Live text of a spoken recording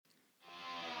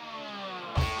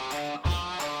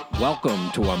Welcome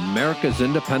to America's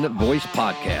Independent Voice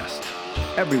Podcast.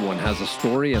 Everyone has a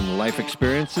story and life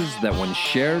experiences that when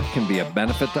shared can be a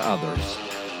benefit to others.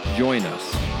 Join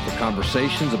us for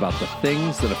conversations about the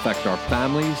things that affect our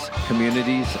families,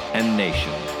 communities, and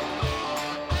nation.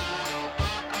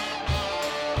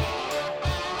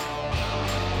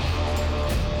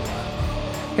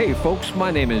 Hey folks, my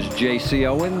name is J.C.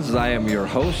 Owens. I am your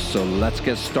host, so let's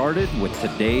get started with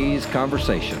today's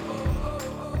conversation.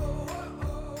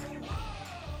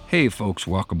 Hey folks,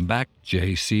 welcome back.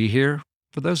 JC here.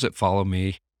 For those that follow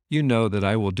me, you know that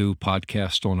I will do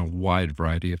podcasts on a wide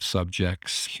variety of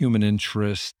subjects, human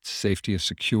interest, safety and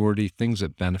security, things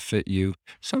that benefit you,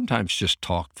 sometimes just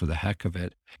talk for the heck of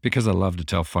it, because I love to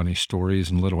tell funny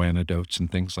stories and little anecdotes and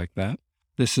things like that.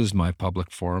 This is my public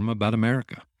forum about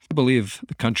America. I believe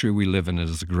the country we live in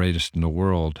is the greatest in the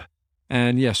world.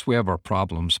 And yes, we have our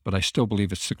problems, but I still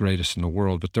believe it's the greatest in the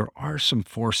world. But there are some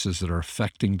forces that are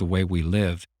affecting the way we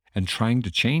live and trying to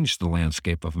change the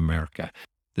landscape of America.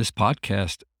 This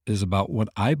podcast is about what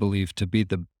I believe to be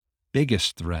the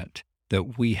biggest threat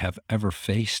that we have ever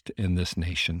faced in this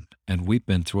nation, and we've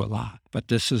been through a lot. But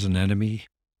this is an enemy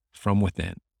from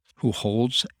within who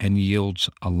holds and yields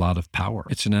a lot of power.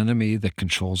 It's an enemy that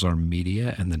controls our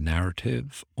media and the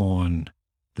narrative on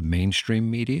the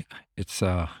mainstream media. It's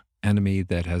an enemy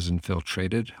that has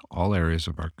infiltrated all areas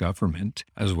of our government,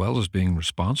 as well as being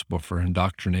responsible for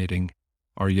indoctrinating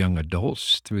our young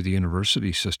adults through the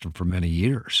university system for many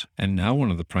years. And now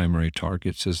one of the primary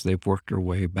targets is they've worked their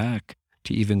way back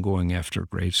to even going after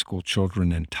grade school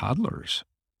children and toddlers.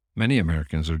 Many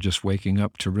Americans are just waking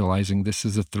up to realizing this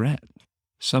is a threat.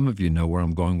 Some of you know where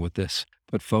I'm going with this,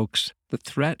 but folks, the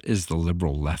threat is the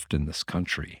liberal left in this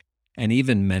country. And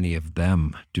even many of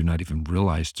them do not even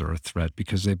realize they're a threat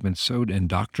because they've been so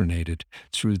indoctrinated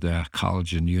through the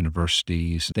college and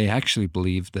universities. They actually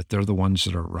believe that they're the ones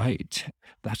that are right.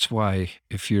 That's why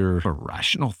if you're a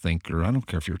rational thinker, I don't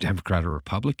care if you're a Democrat or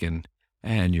Republican,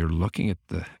 and you're looking at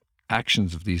the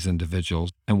actions of these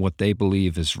individuals and what they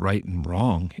believe is right and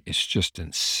wrong, it's just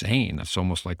insane. It's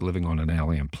almost like living on an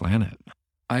alien planet.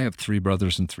 I have 3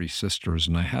 brothers and 3 sisters,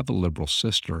 and I have a liberal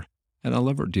sister. And I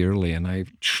love her dearly, and I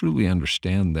truly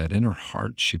understand that in her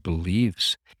heart she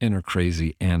believes in her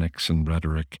crazy annex and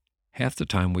rhetoric. Half the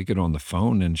time we get on the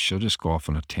phone and she'll just go off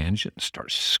on a tangent and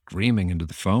start screaming into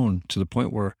the phone to the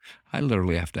point where I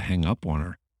literally have to hang up on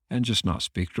her and just not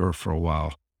speak to her for a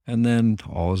while. And then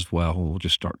all is well. We'll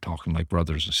just start talking like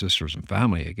brothers and sisters and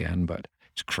family again, but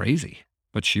it's crazy.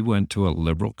 But she went to a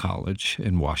liberal college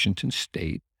in Washington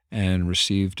State and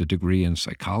received a degree in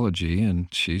psychology, and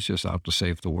she's just out to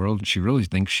save the world. And she really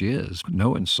thinks she is.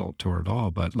 No insult to her at all,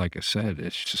 but like I said,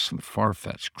 it's just some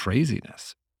far-fetched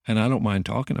craziness. And I don't mind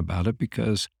talking about it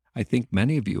because I think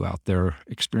many of you out there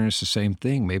experience the same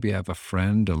thing. Maybe you have a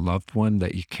friend, a loved one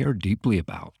that you care deeply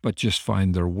about, but just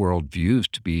find their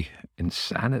worldviews to be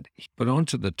insanity. But on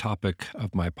to the topic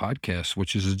of my podcast,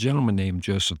 which is a gentleman named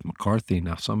Joseph McCarthy.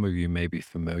 Now, some of you may be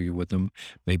familiar with him,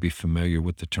 may be familiar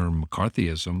with the term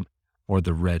McCarthyism or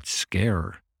the Red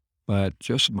Scare. But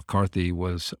Joseph McCarthy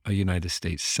was a United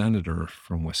States senator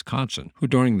from Wisconsin who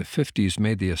during the 50s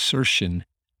made the assertion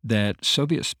that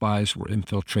Soviet spies were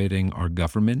infiltrating our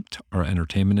government, our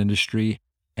entertainment industry,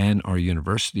 and our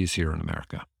universities here in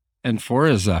America. And for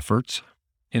his efforts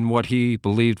in what he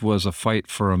believed was a fight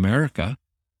for America,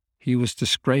 he was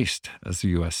disgraced as a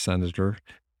U.S. senator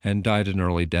and died an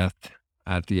early death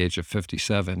at the age of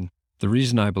 57. The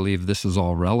reason I believe this is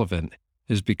all relevant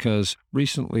is because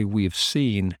recently we've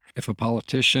seen if a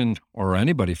politician or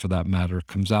anybody for that matter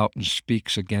comes out and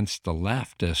speaks against the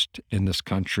leftist in this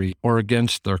country or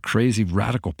against their crazy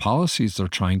radical policies they're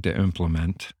trying to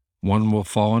implement, one will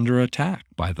fall under attack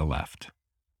by the left.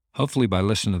 Hopefully by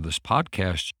listening to this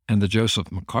podcast and the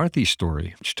Joseph McCarthy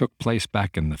story, which took place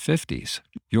back in the 50s,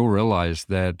 you'll realize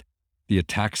that the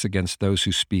attacks against those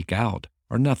who speak out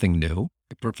are nothing new.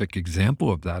 A perfect example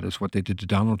of that is what they did to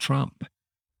Donald Trump.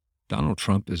 Donald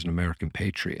Trump is an American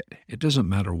patriot. It doesn't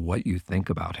matter what you think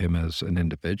about him as an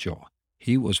individual.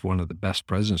 He was one of the best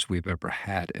presidents we've ever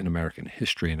had in American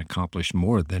history and accomplished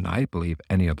more than I believe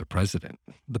any other president.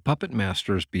 The puppet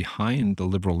masters behind the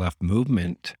liberal left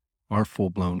movement are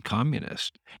full-blown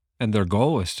communists, and their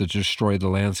goal is to destroy the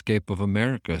landscape of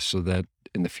America so that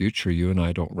in the future you and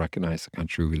I don't recognize the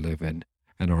country we live in,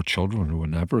 and our children will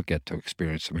never get to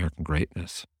experience American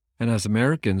greatness. And as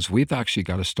Americans, we've actually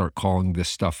got to start calling this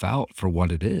stuff out for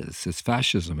what it is. It's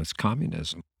fascism, it's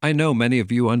communism. I know many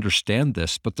of you understand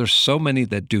this, but there's so many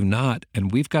that do not,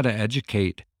 and we've got to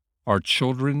educate our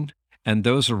children and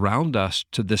those around us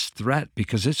to this threat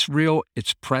because it's real,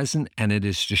 it's present, and it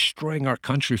is destroying our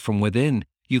country from within.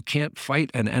 You can't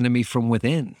fight an enemy from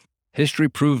within. History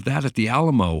proved that at the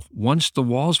Alamo. Once the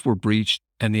walls were breached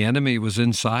and the enemy was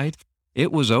inside,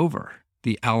 it was over.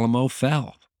 The Alamo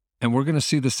fell. And we're going to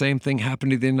see the same thing happen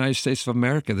to the United States of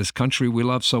America, this country we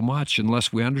love so much,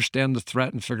 unless we understand the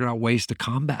threat and figure out ways to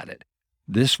combat it.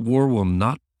 This war will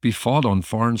not be fought on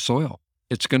foreign soil.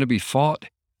 It's going to be fought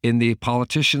in the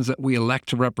politicians that we elect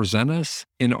to represent us,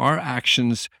 in our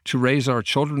actions to raise our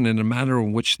children in a manner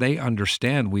in which they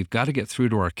understand. We've got to get through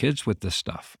to our kids with this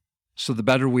stuff. So the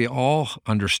better we all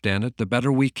understand it, the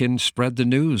better we can spread the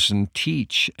news and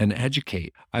teach and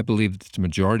educate. I believe that the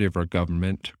majority of our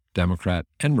government, Democrat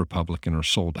and Republican, are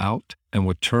sold out and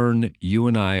would turn you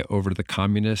and I over to the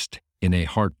communist in a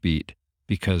heartbeat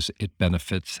because it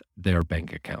benefits their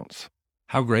bank accounts.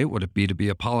 How great would it be to be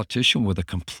a politician with a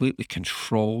completely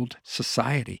controlled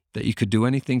society that you could do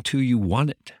anything to you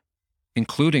wanted,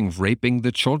 including raping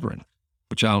the children,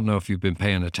 which I don't know if you've been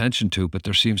paying attention to, but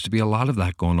there seems to be a lot of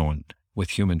that going on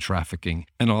with human trafficking.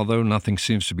 And although nothing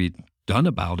seems to be done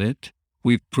about it,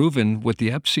 we've proven with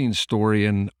the Epstein story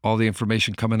and all the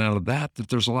information coming out of that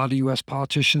there's a lot of U.S.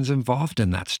 politicians involved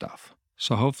in that stuff.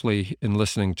 So hopefully in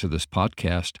listening to this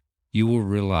podcast, you will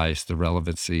realize the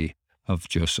relevancy of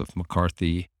Joseph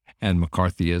McCarthy and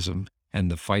McCarthyism and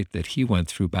the fight that he went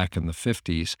through back in the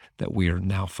 50s that we are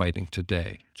now fighting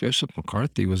today. Joseph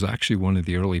McCarthy was actually one of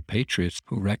the early patriots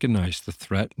who recognized the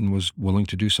threat and was willing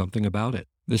to do something about it.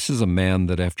 This is a man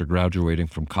that after graduating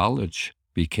from college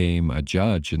became a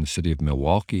judge in the city of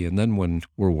Milwaukee, and then when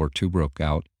World War II broke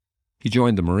out, he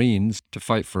joined the Marines to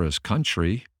fight for his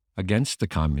country against the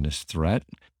communist threat,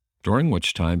 during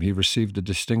which time he received the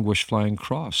Distinguished Flying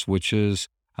Cross, which is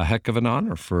a heck of an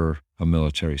honor for a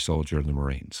military soldier in the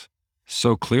Marines.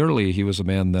 So clearly he was a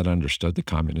man that understood the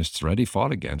communist threat. He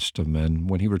fought against them, and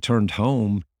when he returned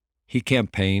home, he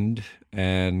campaigned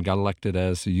and got elected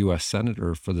as a U.S.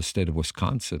 Senator for the state of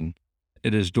Wisconsin.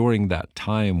 It is during that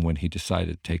time when he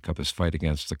decided to take up his fight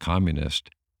against the communists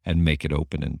and make it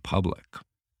open in public,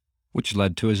 which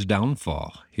led to his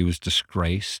downfall. He was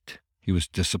disgraced. He was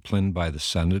disciplined by the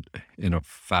Senate in a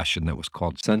fashion that was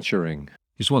called censuring.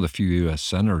 He's one of the few U.S.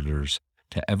 senators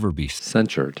to ever be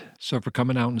censured. So for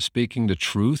coming out and speaking the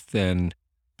truth and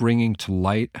bringing to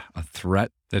light a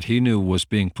threat that he knew was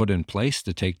being put in place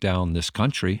to take down this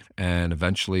country and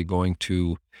eventually going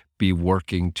to be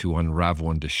working to unravel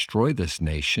and destroy this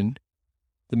nation,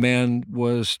 the man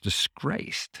was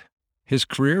disgraced. His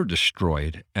career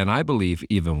destroyed, and I believe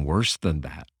even worse than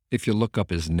that. If you look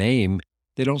up his name,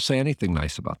 they don't say anything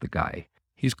nice about the guy.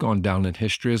 He's gone down in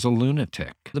history as a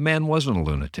lunatic. The man wasn't a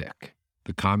lunatic.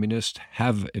 The communists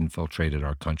have infiltrated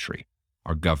our country,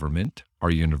 our government,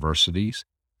 our universities,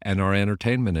 and our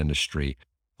entertainment industry,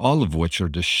 all of which are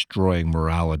destroying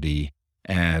morality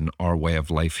and our way of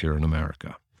life here in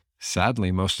America.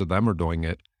 Sadly, most of them are doing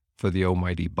it for the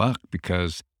almighty buck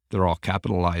because they're all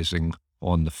capitalizing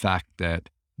on the fact that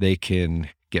they can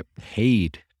get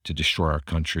paid to destroy our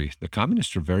country. The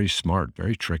communists are very smart,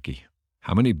 very tricky.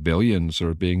 How many billions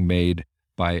are being made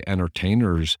by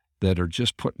entertainers that are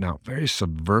just putting out very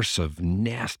subversive,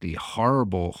 nasty,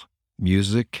 horrible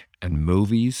music and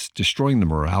movies, destroying the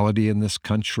morality in this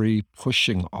country,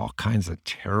 pushing all kinds of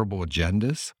terrible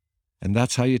agendas? And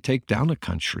that's how you take down a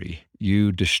country.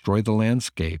 You destroy the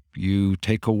landscape. You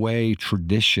take away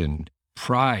tradition,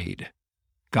 pride,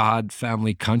 God,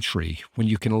 family, country. When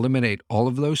you can eliminate all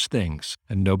of those things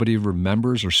and nobody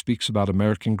remembers or speaks about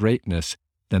American greatness,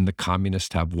 then the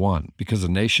communists have won. Because a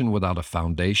nation without a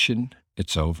foundation,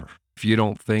 it's over. If you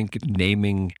don't think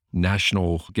naming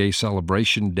National Gay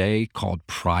Celebration Day called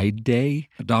Pride Day,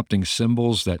 adopting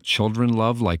symbols that children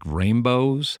love like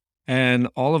rainbows, and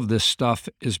all of this stuff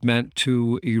is meant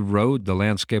to erode the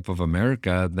landscape of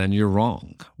America, then you're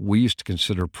wrong. We used to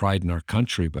consider pride in our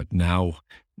country, but now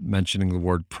mentioning the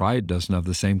word pride doesn't have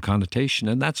the same connotation,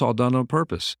 and that's all done on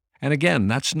purpose. And again,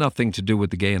 that's nothing to do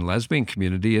with the gay and lesbian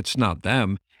community. It's not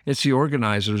them. It's the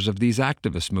organizers of these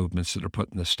activist movements that are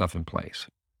putting this stuff in place.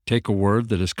 Take a word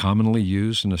that is commonly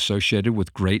used and associated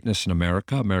with greatness in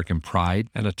America, American pride,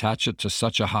 and attach it to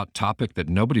such a hot topic that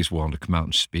nobody's willing to come out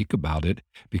and speak about it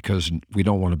because we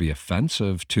don't want to be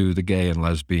offensive to the gay and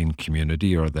lesbian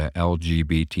community or the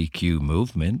LGBTQ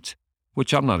movement,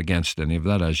 which I'm not against any of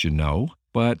that, as you know.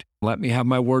 But let me have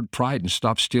my word pride and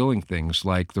stop stealing things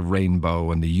like the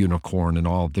rainbow and the unicorn and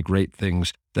all of the great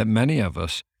things that many of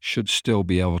us should still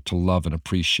be able to love and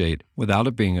appreciate without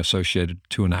it being associated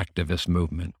to an activist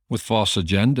movement with false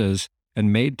agendas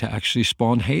and made to actually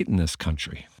spawn hate in this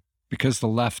country. Because the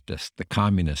leftists, the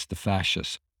communists, the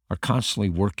fascists are constantly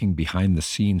working behind the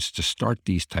scenes to start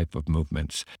these type of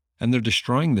movements. And they're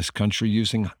destroying this country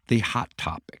using the hot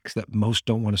topics that most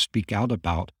don't want to speak out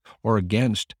about or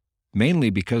against, mainly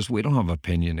because we don't have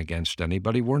opinion against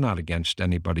anybody. We're not against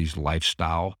anybody's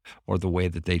lifestyle or the way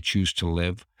that they choose to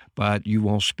live, but you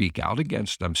won't speak out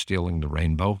against them stealing the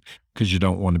rainbow because you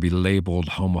don't want to be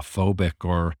labeled homophobic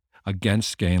or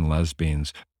against gay and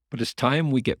lesbians. But it's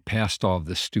time we get past all of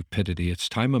this stupidity. It's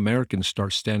time Americans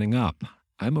start standing up.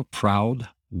 I'm a proud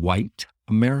white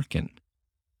American.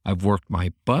 I've worked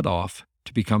my butt off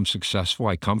to become successful.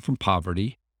 I come from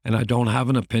poverty, and I don't have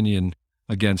an opinion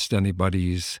against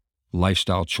anybody's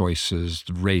lifestyle choices,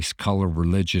 race, color,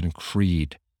 religion,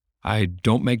 creed. I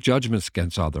don't make judgments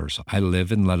against others. I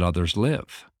live and let others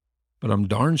live. But I'm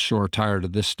darn sure tired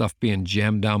of this stuff being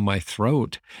jammed down my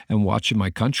throat and watching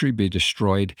my country be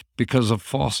destroyed because of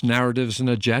false narratives and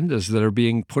agendas that are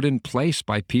being put in place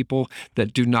by people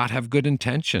that do not have good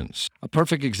intentions. A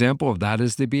perfect example of that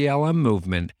is the BLM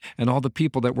movement and all the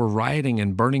people that were rioting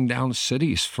and burning down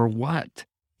cities. For what?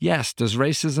 Yes, does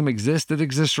racism exist? It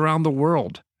exists around the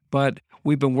world. But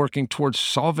we've been working towards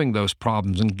solving those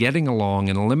problems and getting along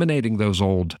and eliminating those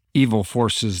old evil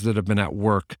forces that have been at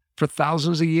work for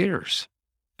thousands of years.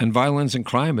 And violence and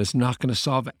crime is not going to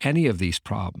solve any of these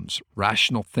problems.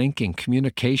 Rational thinking,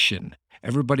 communication,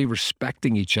 everybody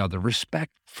respecting each other,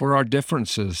 respect for our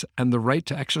differences and the right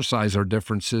to exercise our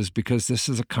differences because this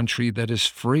is a country that is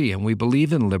free and we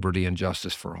believe in liberty and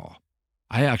justice for all.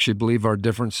 I actually believe our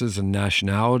differences in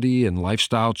nationality and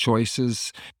lifestyle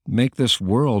choices make this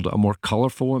world a more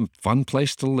colorful and fun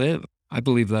place to live. I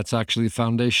believe that's actually the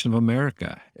foundation of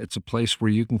America. It's a place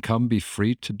where you can come be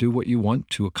free to do what you want,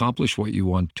 to accomplish what you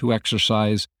want, to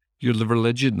exercise the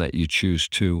religion that you choose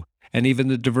to, and even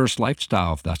the diverse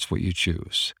lifestyle if that's what you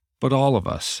choose. But all of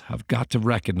us have got to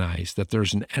recognize that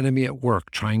there's an enemy at work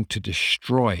trying to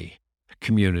destroy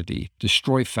community,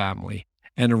 destroy family,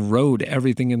 and erode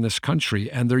everything in this country,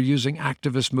 and they're using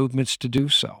activist movements to do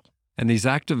so. And these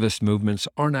activist movements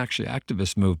aren't actually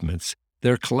activist movements,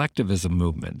 they're collectivism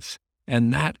movements.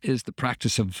 And that is the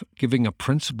practice of giving a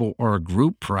principle or a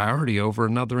group priority over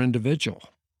another individual.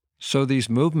 So these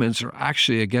movements are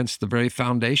actually against the very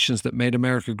foundations that made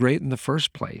America great in the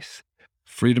first place.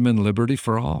 Freedom and liberty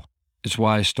for all. It's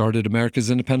why I started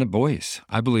America's Independent Voice.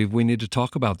 I believe we need to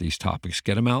talk about these topics,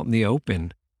 get them out in the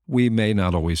open. We may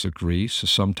not always agree, so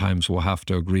sometimes we'll have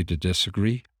to agree to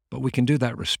disagree, but we can do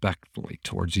that respectfully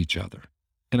towards each other.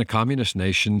 In a communist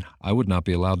nation, I would not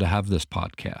be allowed to have this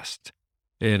podcast.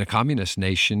 In a communist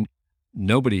nation,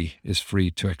 nobody is free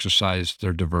to exercise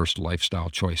their diverse lifestyle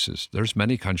choices. There's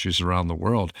many countries around the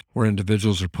world where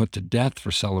individuals are put to death for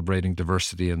celebrating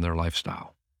diversity in their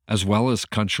lifestyle, as well as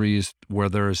countries where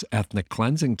there is ethnic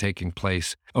cleansing taking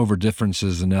place over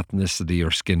differences in ethnicity or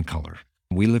skin color.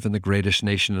 We live in the greatest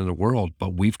nation in the world,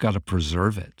 but we've got to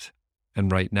preserve it.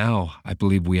 And right now, I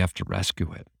believe we have to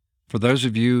rescue it. For those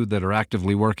of you that are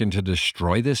actively working to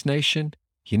destroy this nation,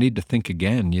 you need to think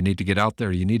again. You need to get out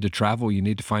there. You need to travel. You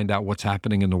need to find out what's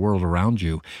happening in the world around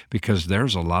you because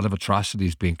there's a lot of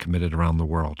atrocities being committed around the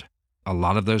world. A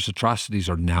lot of those atrocities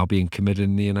are now being committed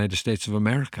in the United States of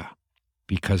America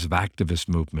because of activist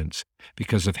movements,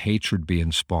 because of hatred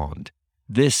being spawned.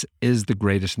 This is the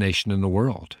greatest nation in the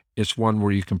world. It's one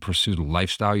where you can pursue the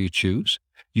lifestyle you choose.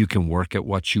 You can work at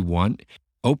what you want,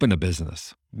 open a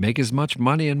business, make as much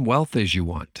money and wealth as you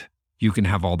want. You can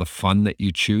have all the fun that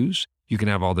you choose. You can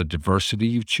have all the diversity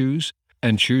you choose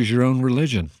and choose your own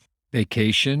religion.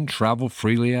 Vacation, travel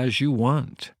freely as you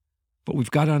want. But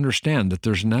we've got to understand that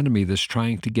there's an enemy that's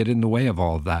trying to get in the way of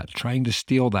all of that, trying to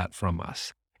steal that from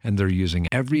us. And they're using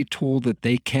every tool that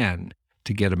they can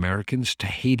to get Americans to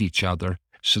hate each other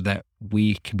so that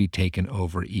we can be taken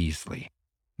over easily.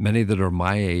 Many that are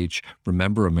my age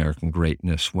remember American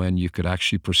greatness when you could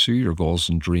actually pursue your goals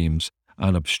and dreams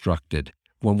unobstructed,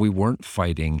 when we weren't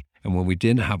fighting and when we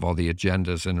didn't have all the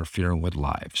agendas interfering with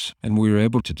lives. And we were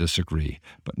able to disagree,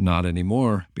 but not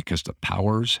anymore because the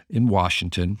powers in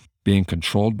Washington, being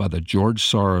controlled by the George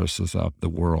Soroses of the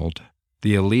world,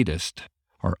 the elitists,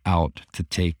 are out to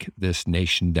take this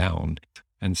nation down.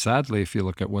 And sadly, if you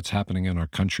look at what's happening in our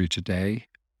country today,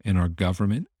 in our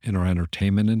government, in our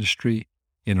entertainment industry,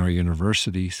 in our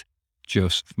universities,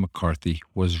 Joseph McCarthy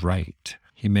was right.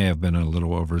 He may have been a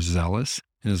little overzealous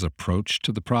in his approach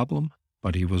to the problem,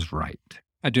 but he was right.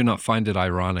 I do not find it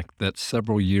ironic that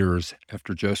several years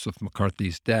after Joseph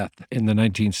McCarthy's death in the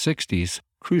 1960s,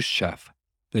 Khrushchev,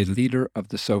 the leader of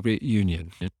the Soviet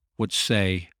Union, would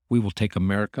say, "We will take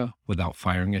America without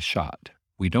firing a shot.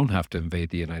 We don't have to invade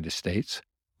the United States.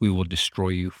 We will destroy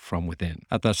you from within."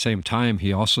 At that same time,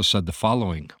 he also said the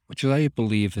following, which I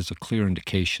believe is a clear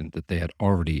indication that they had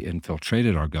already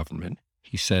infiltrated our government.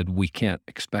 He said, we can't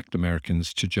expect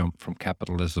Americans to jump from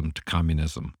capitalism to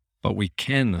communism, but we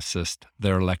can assist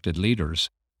their elected leaders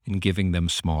in giving them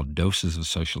small doses of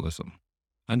socialism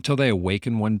until they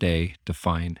awaken one day to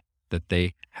find that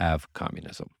they have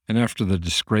communism. And after the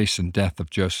disgrace and death of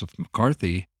Joseph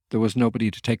McCarthy, there was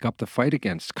nobody to take up the fight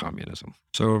against communism.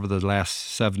 So over the last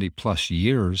 70 plus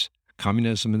years,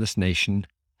 communism in this nation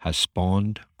has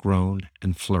spawned, grown,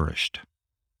 and flourished.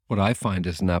 What I find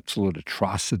is an absolute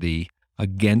atrocity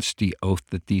against the oath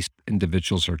that these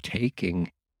individuals are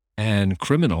taking, and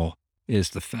criminal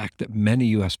is the fact that many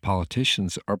U.S.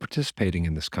 politicians are participating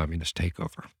in this communist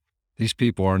takeover. These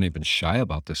people aren't even shy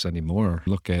about this anymore.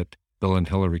 Look at Bill and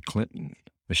Hillary Clinton,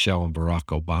 Michelle and Barack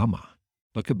Obama.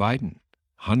 Look at Biden,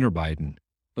 Hunter Biden.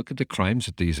 Look at the crimes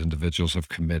that these individuals have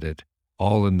committed,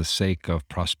 all in the sake of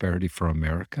prosperity for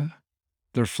America.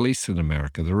 They're fleecing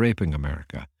America. They're raping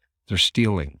America. They're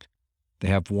stealing. They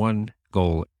have one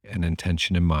goal and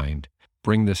intention in mind: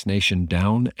 bring this nation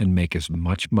down and make as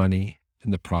much money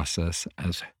in the process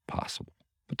as possible.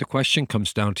 But the question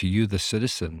comes down to you, the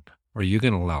citizen. Are you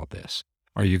going to allow this?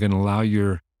 Are you going to allow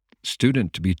your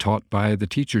student to be taught by the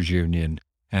teachers union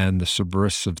and the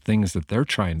subversive things that they're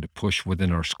trying to push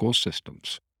within our school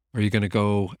systems? Are you going to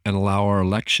go and allow our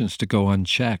elections to go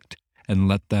unchecked and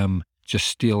let them just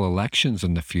steal elections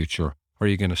in the future? Or are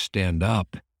you going to stand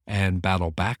up and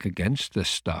battle back against this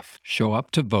stuff? Show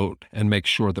up to vote and make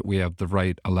sure that we have the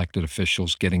right elected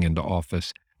officials getting into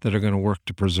office that are going to work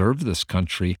to preserve this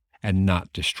country and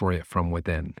not destroy it from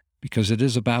within. Because it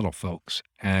is a battle, folks,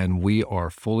 and we are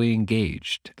fully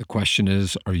engaged. The question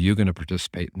is, are you going to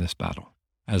participate in this battle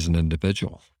as an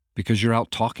individual? Because you're out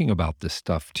talking about this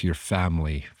stuff to your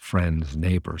family, friends,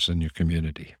 neighbors, and your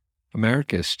community.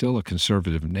 America is still a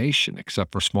conservative nation,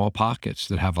 except for small pockets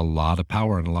that have a lot of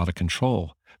power and a lot of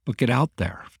control. But get out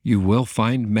there. You will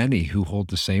find many who hold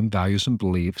the same values and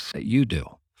beliefs that you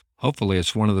do. Hopefully,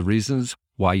 it's one of the reasons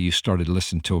why you started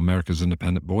listening to America's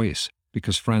Independent Voice.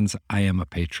 Because, friends, I am a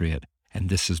patriot, and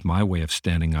this is my way of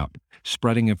standing up,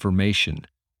 spreading information,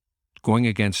 going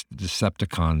against the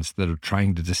Decepticons that are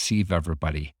trying to deceive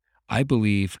everybody. I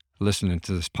believe listening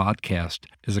to this podcast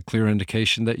is a clear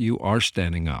indication that you are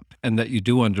standing up and that you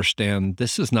do understand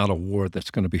this is not a war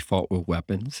that's going to be fought with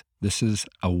weapons. This is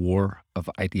a war of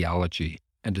ideology,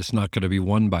 and it's not going to be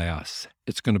won by us.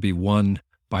 It's going to be won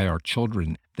by our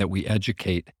children that we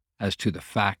educate as to the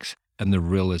facts and the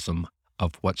realism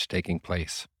of what's taking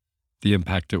place, the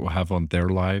impact it will have on their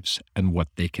lives, and what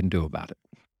they can do about it.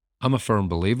 I'm a firm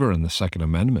believer in the Second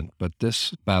Amendment, but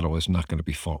this battle is not going to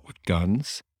be fought with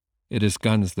guns. It is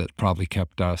guns that probably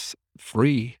kept us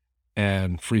free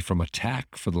and free from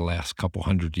attack for the last couple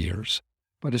hundred years,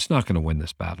 but it's not going to win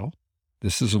this battle.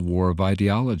 This is a war of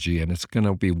ideology, and it's going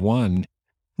to be won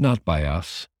not by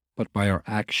us, but by our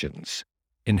actions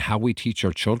in how we teach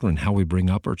our children, how we bring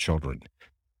up our children.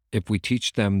 If we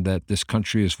teach them that this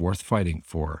country is worth fighting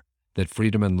for, that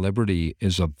freedom and liberty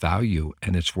is of value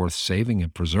and it's worth saving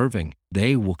and preserving,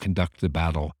 they will conduct the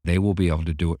battle. They will be able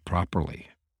to do it properly.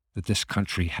 That this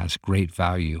country has great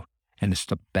value and it's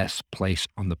the best place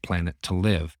on the planet to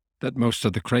live. That most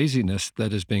of the craziness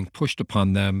that is being pushed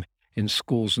upon them in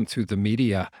schools and through the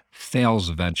media fails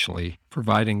eventually,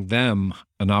 providing them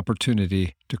an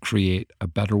opportunity to create a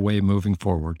better way moving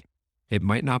forward. It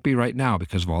might not be right now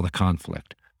because of all the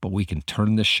conflict, but we can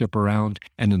turn this ship around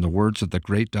and, in the words of the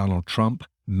great Donald Trump,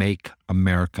 make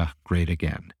America great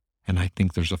again. And I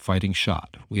think there's a fighting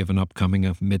shot. We have an upcoming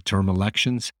midterm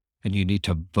elections, and you need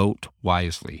to vote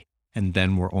wisely. And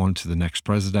then we're on to the next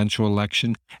presidential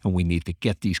election, and we need to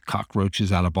get these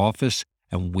cockroaches out of office,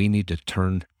 and we need to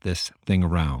turn this thing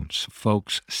around. So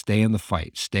folks, stay in the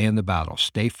fight, stay in the battle,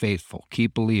 stay faithful,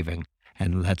 keep believing,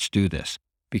 and let's do this.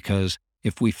 Because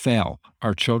if we fail,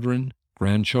 our children,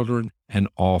 grandchildren, and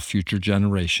all future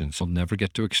generations will never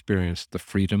get to experience the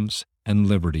freedoms and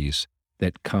liberties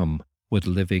that come with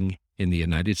living in the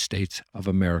United States of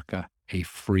America, a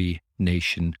free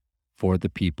nation for the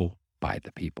people, by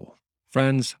the people.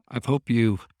 Friends, I hope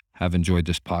you have enjoyed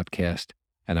this podcast,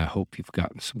 and I hope you've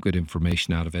gotten some good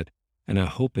information out of it, and I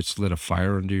hope it's lit a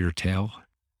fire under your tail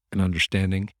and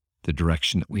understanding the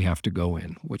direction that we have to go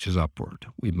in, which is upward.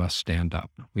 We must stand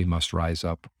up. We must rise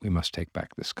up. We must take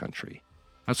back this country.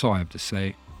 That's all I have to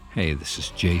say. Hey, this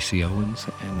is J.C. Owens,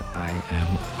 and I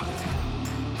am out of here.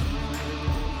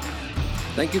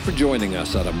 Thank you for joining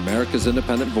us at America's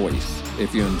Independent Voice.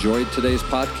 If you enjoyed today's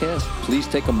podcast, please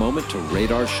take a moment to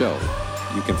rate our show.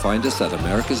 You can find us at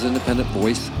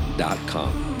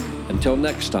americasindependentvoice.com. Until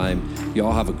next time,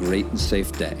 y'all have a great and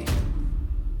safe day.